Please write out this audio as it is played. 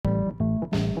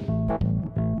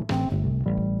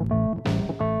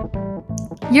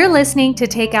You're listening to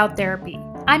Take Out Therapy.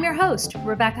 I'm your host,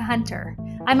 Rebecca Hunter.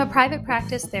 I'm a private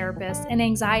practice therapist and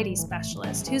anxiety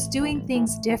specialist who's doing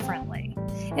things differently.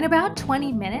 In about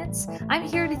 20 minutes, I'm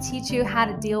here to teach you how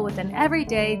to deal with an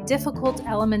everyday, difficult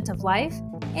element of life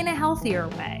in a healthier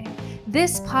way.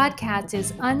 This podcast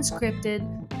is unscripted,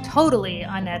 totally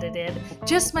unedited,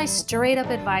 just my straight up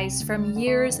advice from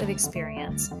years of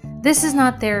experience. This is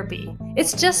not therapy.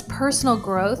 It's just personal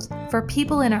growth for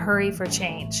people in a hurry for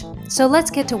change. So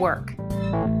let's get to work.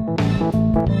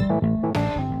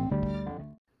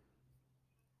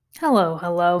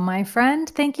 Hello, my friend.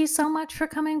 Thank you so much for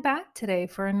coming back today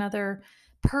for another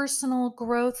personal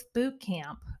growth boot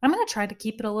camp. I'm going to try to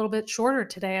keep it a little bit shorter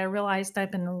today. I realized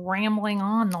I've been rambling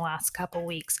on the last couple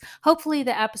weeks. Hopefully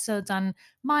the episodes on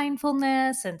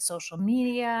mindfulness and social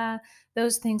media,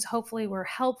 those things hopefully were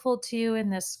helpful to you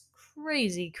in this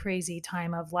crazy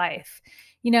time of life.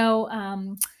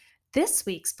 This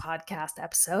week's podcast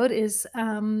episode is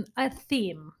a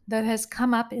theme that has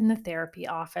come up in the therapy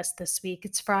office this week.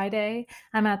 It's Friday.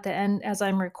 I'm at the end, as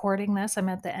I'm recording this, I'm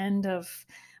at the end of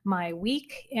my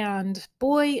week. And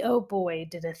boy, oh boy,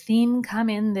 did a theme come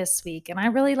in this week. And I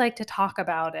really like to talk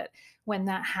about it when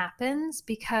that happens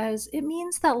because it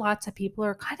means that lots of people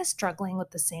are kind of struggling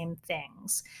with the same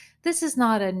things. This is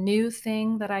not a new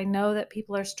thing that I know that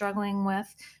people are struggling with.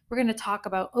 We're going to talk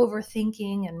about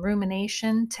overthinking and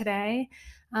rumination today,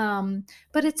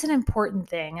 but it's an important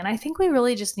thing. And I think we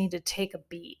really just need to take a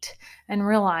beat and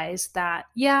realize that,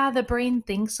 yeah, the brain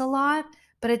thinks a lot,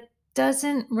 but it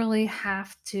doesn't really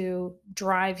have to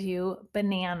drive you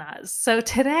bananas. So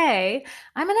today,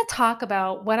 I'm going to talk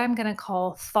about what I'm going to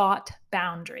call thought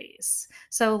boundaries.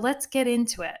 So let's get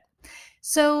into it.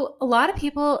 So a lot of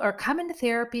people are coming to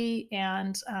therapy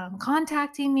and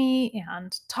contacting me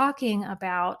and talking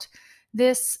about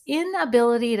this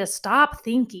inability to stop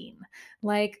thinking.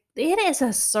 Like it is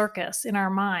a circus in our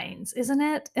minds, isn't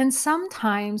it? And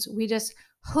sometimes we just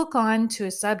hook on to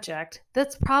a subject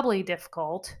that's probably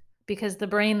difficult because the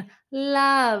brain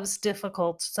loves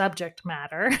difficult subject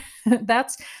matter.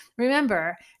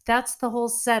 Remember, that's the whole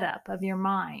setup of your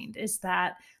mind, is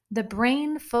that the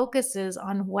brain focuses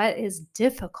on what is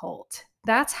difficult.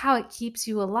 That's how it keeps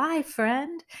you alive,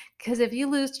 friend. Because if you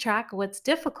lose track of what's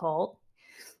difficult,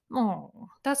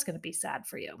 that's going to be sad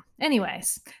for you.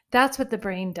 Anyways, that's what the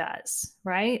brain does,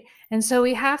 right? And so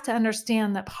we have to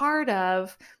understand that part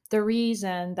of the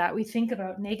reason that we think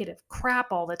about negative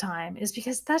crap all the time is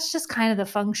because that's just kind of the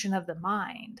function of the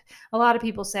mind. A lot of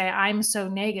people say, I'm so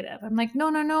negative. I'm like,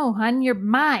 no, hon, your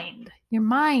mind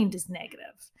is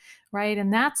negative, right?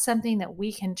 And that's something that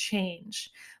we can change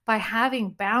by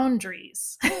having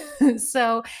boundaries.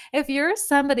 So if you're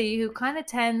somebody who kind of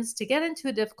tends to get into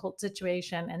a difficult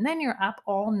situation and then you're up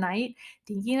all night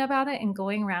thinking about it and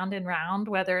going round and round,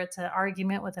 whether it's an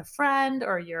argument with a friend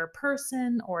or your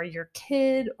person or your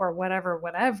kid or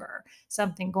whatever,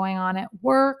 something going on at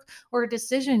work or a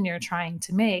decision you're trying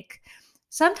to make,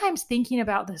 sometimes thinking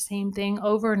about the same thing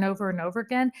over and over and over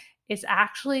again is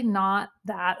actually not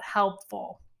that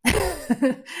helpful.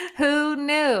 Who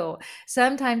knew?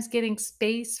 Sometimes getting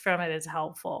space from it is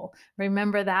helpful.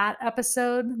 Remember that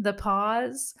episode, The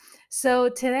Pause? So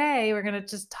today we're going to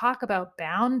just talk about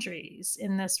boundaries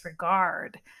in this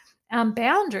regard.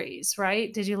 Boundaries,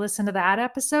 right? Did you listen to that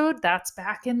episode? That's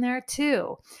back in there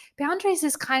too. Boundaries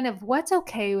is kind of what's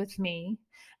okay with me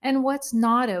and what's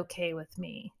not okay with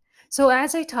me. So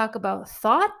as I talk about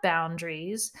thought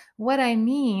boundaries, what I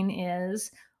mean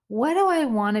is, what do I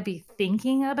want to be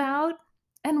thinking about?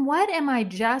 And what am I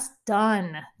just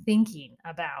done thinking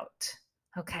about?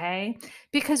 Okay?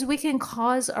 Because we can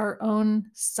cause our own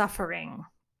suffering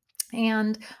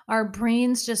and our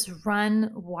brains just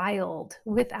run wild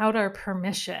without our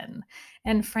permission.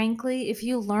 And frankly, if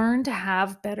you learn to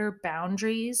have better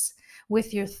boundaries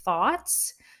with your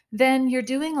thoughts, then you're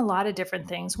doing a lot of different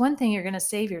things. One thing, you're going to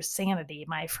save your sanity,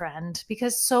 my friend,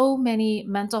 because so many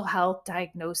mental health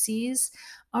diagnoses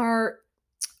are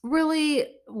really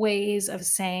ways of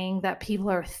saying that people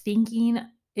are thinking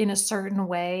in a certain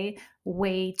way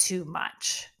too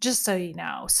much, just so you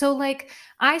know. So like,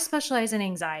 I specialize in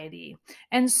anxiety,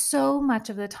 and so much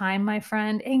of the time, my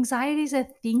friend, anxiety is a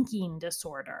thinking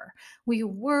disorder. We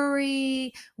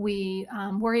worry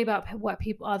about what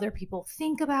other people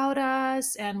think about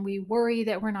us, and we worry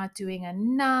that we're not doing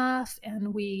enough,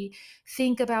 and we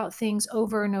think about things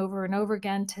over and over and over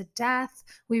again to death.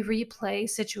 We replay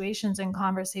situations and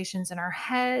conversations in our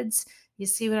heads. You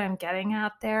see what I'm getting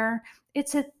at there?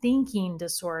 It's a thinking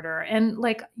disorder. And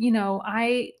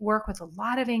I work with a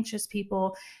lot of anxious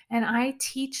people, and I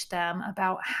teach them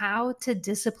about how to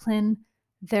discipline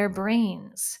their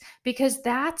brains, because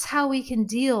that's how we can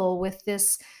deal with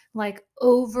this like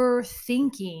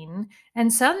overthinking.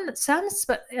 And some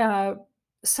super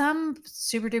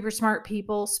duper smart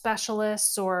people,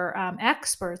 specialists or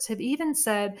experts, have even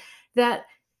said that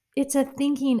it's a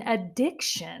thinking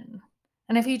addiction.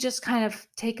 And if you just kind of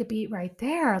take a beat right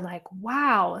there, like,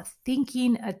 wow, a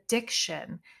thinking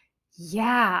addiction.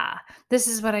 Yeah, this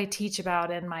is what I teach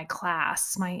about in my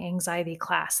class, my anxiety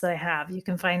class that I have. You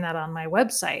can find that on my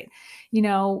website.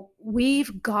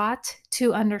 We've got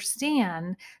to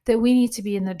understand that we need to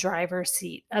be in the driver's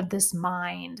seat of this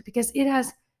mind because it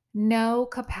has no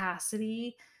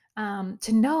capacity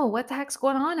to know what the heck's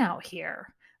going on out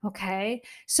here. Okay.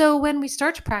 So when we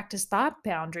start to practice thought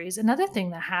boundaries, another thing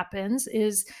that happens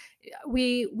is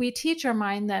we teach our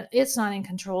mind that it's not in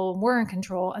control and we're in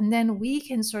control, and then we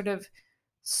can sort of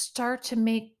start to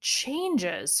make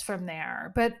changes from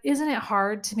there. But isn't it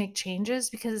hard to make changes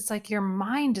because it's like your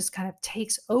mind just kind of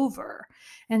takes over?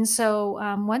 And so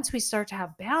once we start to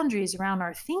have boundaries around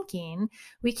our thinking,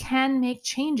 we can make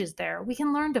changes there. We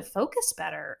can learn to focus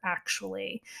better,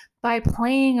 actually. By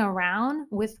playing around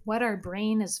with what our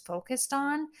brain is focused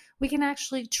on, we can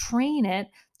actually train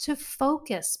it to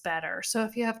focus better. So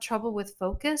if you have trouble with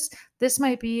focus, this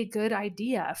might be a good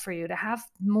idea for you to have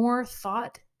more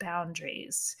thought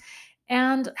boundaries.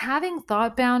 And having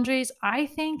thought boundaries, I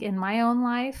think in my own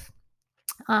life,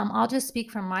 I'll just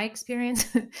speak from my experience,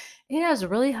 it has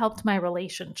really helped my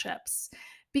relationships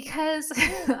because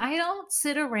I don't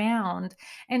sit around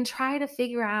and try to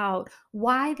figure out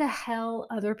why the hell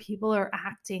other people are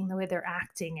acting the way they're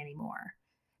acting anymore.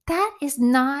 That is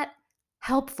not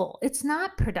helpful. It's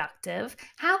not productive.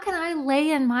 How can I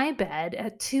lay in my bed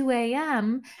at 2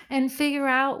 a.m. and figure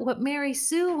out what Mary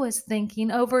Sue was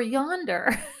thinking over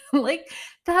yonder? Like,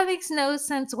 that makes no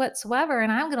sense whatsoever.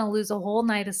 And I'm going to lose a whole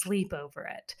night of sleep over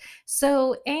it.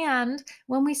 So, and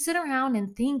when we sit around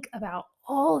and think about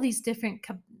all these different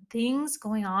things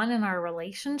going on in our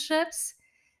relationships,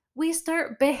 we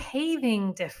start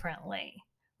behaving differently,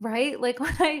 right? Like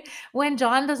when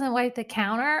John doesn't wipe the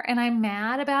counter and I'm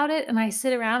mad about it and I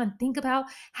sit around and think about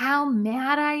how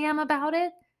mad I am about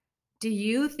it, do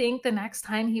you think the next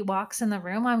time he walks in the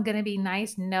room I'm going to be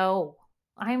nice? No.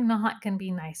 I'm not going to be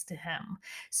nice to him.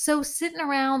 So sitting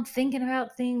around thinking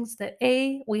about things that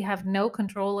A, we have no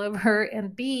control over,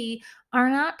 and B, are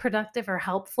not productive or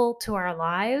helpful to our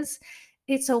lives,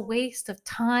 it's a waste of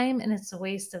time, and it's a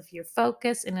waste of your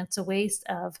focus, and it's a waste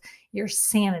of your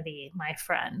sanity, my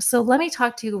friend. So let me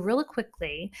talk to you really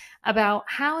quickly about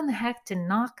how in the heck to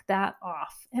knock that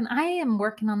off. And I am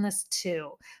working on this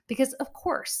too, because of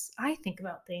course I think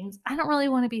about things I don't really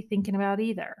want to be thinking about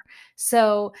either.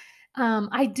 So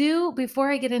I do, before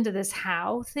I get into this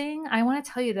how thing, I want to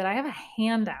tell you that I have a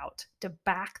handout to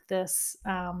back this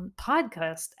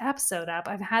podcast episode up.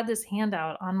 I've had this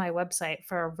handout on my website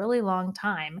for a really long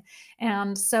time.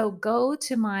 And so go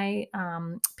to my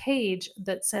page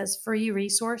that says free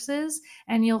resources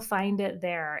and you'll find it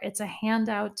there. It's a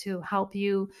handout to help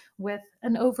you with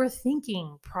an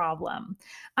overthinking problem.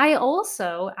 I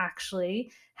also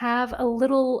actually have a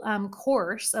little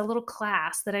course, a little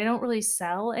class that I don't really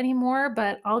sell anymore,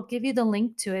 but I'll give you the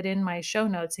link to it in my show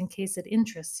notes in case it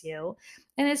interests you.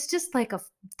 And it's just like a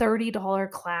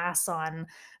 $30 class on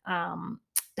um,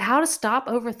 how to stop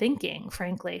overthinking,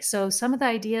 frankly. So some of the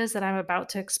ideas that I'm about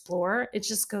to explore, it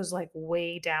just goes like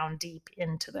way down deep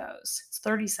into those. It's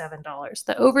 $37.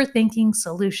 The overthinking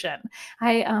solution.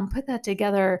 I put that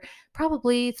together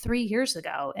probably 3 years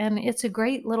ago, and it's a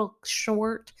great little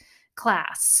short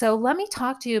class. So let me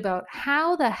talk to you about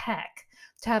how the heck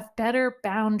to have better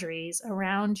boundaries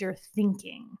around your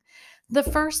thinking. The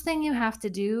first thing you have to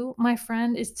do, my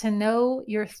friend, is to know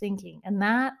your thinking. And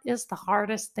that is the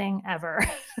hardest thing ever.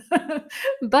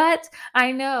 But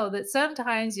I know that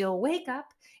sometimes you'll wake up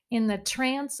in the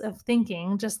trance of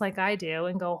thinking, just like I do,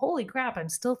 and go, holy crap, I'm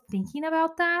still thinking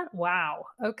about that? Wow.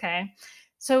 Okay.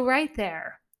 So, right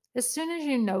there, as soon as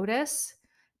you notice,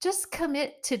 just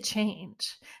commit to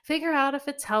change. Figure out if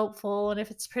it's helpful and if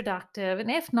it's productive.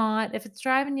 And if not, if it's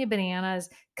driving you bananas,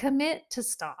 commit to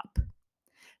stop.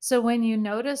 So when you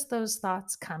notice those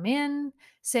thoughts come in,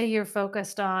 say you're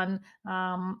focused on,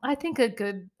 I think a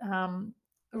good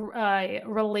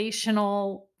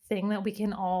relational thing that we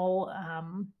can all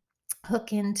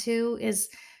hook into is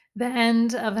the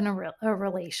end of a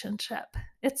relationship.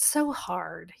 It's so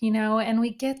hard, and we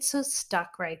get so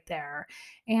stuck right there.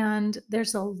 And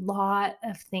there's a lot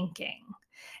of thinking.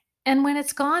 And when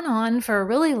it's gone on for a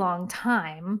really long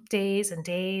time, days and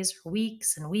days,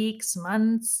 weeks and weeks,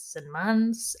 months and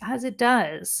months, as it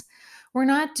does, we're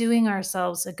not doing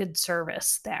ourselves a good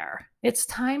service there. It's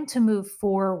time to move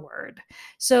forward.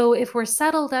 So if we're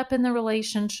settled up in the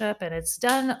relationship and it's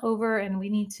done over and we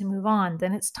need to move on,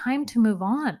 then it's time to move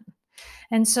on.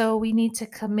 And so we need to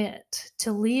commit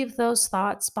to leave those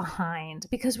thoughts behind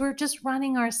because we're just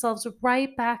running ourselves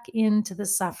right back into the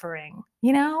suffering,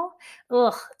 you know?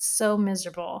 Ugh, it's so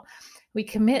miserable. We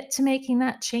commit to making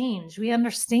that change. We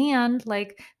understand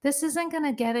like this isn't going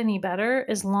to get any better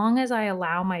as long as I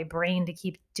allow my brain to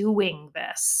keep doing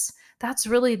this. That's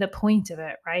really the point of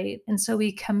it, right? And so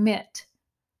we commit.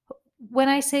 When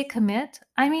I say commit,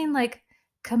 I mean like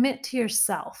commit to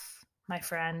yourself, my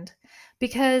friend.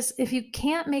 Because if you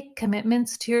can't make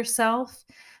commitments to yourself,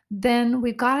 then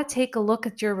we've got to take a look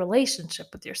at your relationship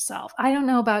with yourself. I don't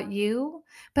know about you,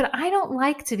 but I don't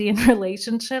like to be in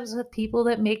relationships with people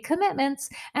that make commitments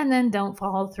and then don't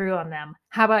follow through on them.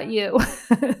 How about you?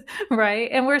 Right?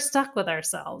 And we're stuck with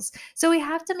ourselves. So we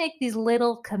have to make these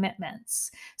little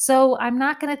commitments. So I'm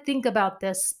not going to think about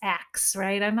this ex,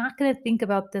 right? I'm not going to think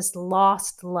about this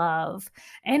lost love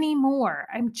anymore.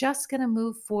 I'm just going to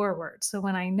move forward. So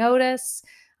when I notice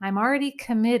I'm already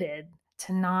committed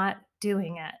to not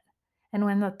doing it, and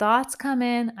when the thoughts come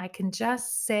in, I can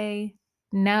just say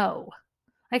no.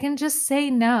 I can just say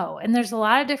no. And there's a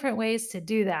lot of different ways to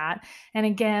do that. And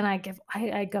again,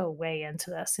 I go way into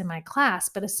this in my class,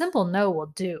 but a simple no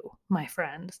will do, my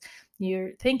friends.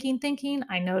 You're thinking,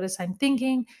 I notice I'm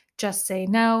thinking, just say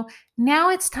no.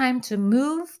 Now it's time to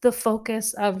move the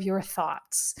focus of your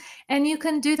thoughts. And you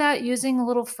can do that using a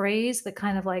little phrase that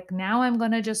kind of like, now I'm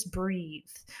going to just breathe,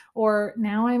 or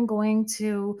now I'm going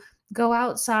to go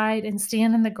outside and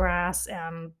stand in the grass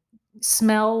and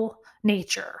smell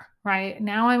nature, right?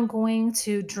 Now I'm going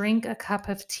to drink a cup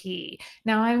of tea.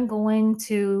 Now I'm going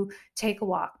to take a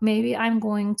walk. Maybe I'm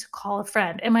going to call a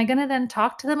friend. Am I going to then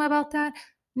talk to them about that?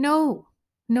 No,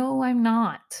 no, I'm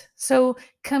not. So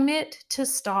commit to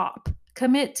stop.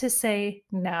 Commit to say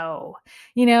no.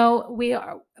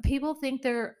 People think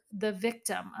they're the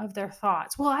victim of their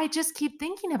thoughts. Well, I just keep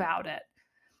thinking about it.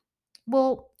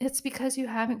 Well, it's because you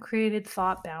haven't created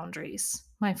thought boundaries,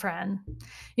 my friend.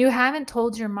 You haven't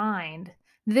told your mind,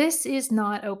 this is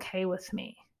not okay with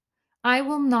me. I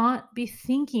will not be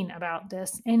thinking about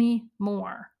this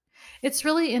anymore. It's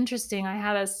really interesting. I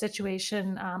had a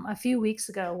situation a few weeks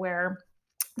ago where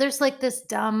there's like this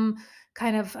dumb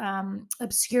kind of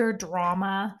obscure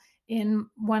drama in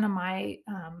one of my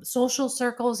social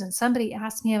circles, and somebody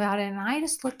asked me about it. And I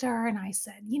just looked at her and I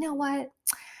said, you know what?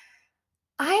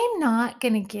 I'm not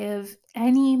going to give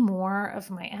any more of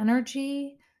my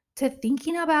energy to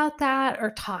thinking about that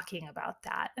or talking about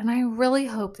that. And I really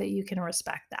hope that you can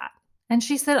respect that. And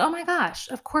she said, oh my gosh,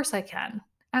 of course I can.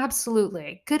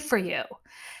 Absolutely. Good for you.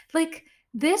 Like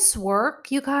this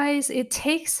work, you guys, it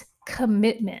takes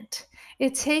commitment.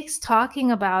 It takes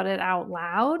talking about it out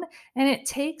loud, and it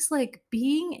takes like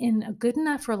being in a good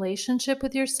enough relationship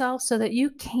with yourself so that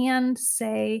you can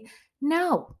say,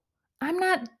 no, I'm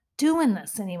not doing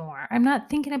this anymore. I'm not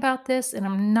thinking about this, and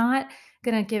I'm not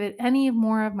going to give it any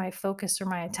more of my focus or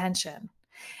my attention.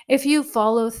 If you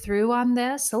follow through on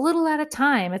this a little at a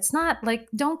time, it's not like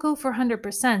don't go for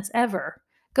 100% ever.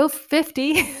 Go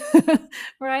 50,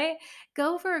 right?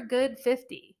 Go for a good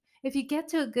 50. If you get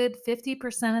to a good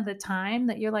 50% of the time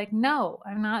that you're like, no,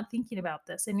 I'm not thinking about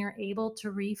this, and you're able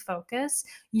to refocus,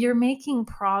 you're making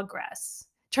progress.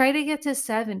 Try to get to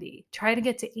 70, try to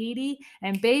get to 80,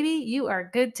 and baby, you are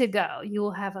good to go. You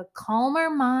will have a calmer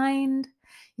mind.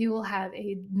 You will have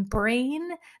a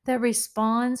brain that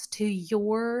responds to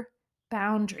your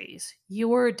boundaries,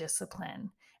 your discipline.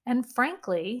 And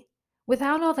frankly,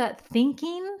 without all that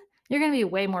thinking, you're going to be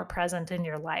way more present in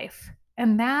your life.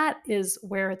 And that is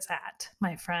where it's at,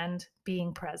 my friend,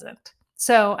 being present.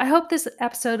 So I hope this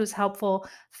episode was helpful.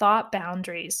 Thought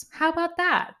boundaries. How about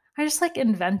that? I just like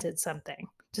invented something.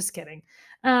 Just kidding.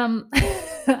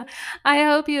 I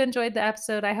hope you enjoyed the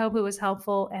episode. I hope it was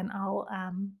helpful, and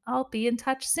I'll be in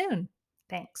touch soon.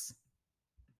 Thanks.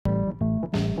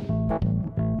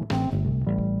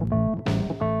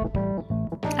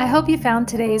 I hope you found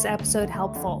today's episode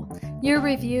helpful. Your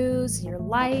reviews, your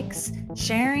likes,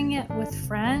 sharing it with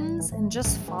friends, and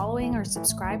just following or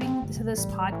subscribing to this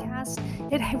podcast,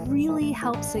 it really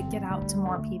helps it get out to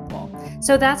more people.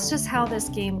 So that's just how this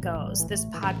game goes, this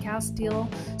podcast deal.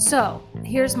 So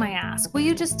here's my ask. Will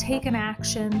you just take an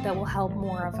action that will help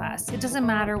more of us? It doesn't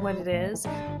matter what it is.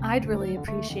 I'd really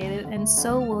appreciate it, and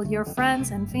so will your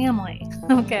friends and family,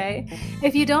 okay?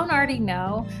 If you don't already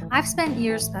know, I've spent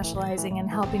years specializing in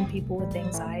helping people with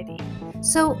anxiety.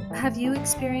 So have you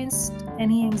experienced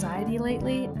any anxiety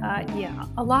lately? Yeah,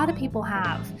 a lot of people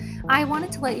have. I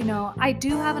wanted to let you know I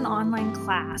do have an online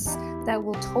class that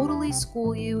will totally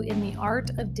school you in the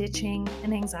art of ditching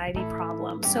an anxiety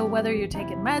problem. So, whether you're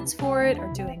taking meds for it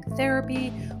or doing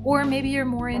therapy, or maybe you're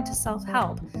more into self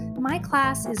help, my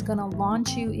class is going to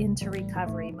launch you into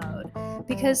recovery mode.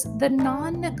 Because the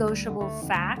non negotiable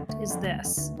fact is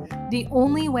this: the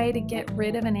only way to get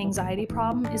rid of an anxiety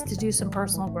problem is to do some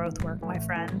personal growth work, my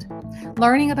friend.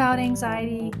 Learning about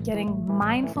anxiety, getting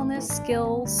mindfulness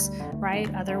skills,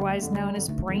 right, otherwise known as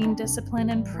brain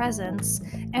discipline and presence,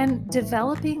 and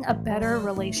developing a better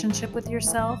relationship with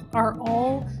yourself are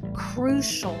all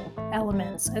crucial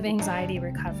elements of anxiety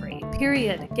recovery.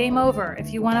 Period. Game over.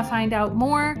 If you want to find out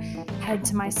more, head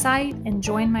to my site and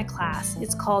join my class.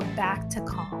 It's called Back to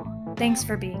Calm. Thanks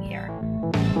for being here.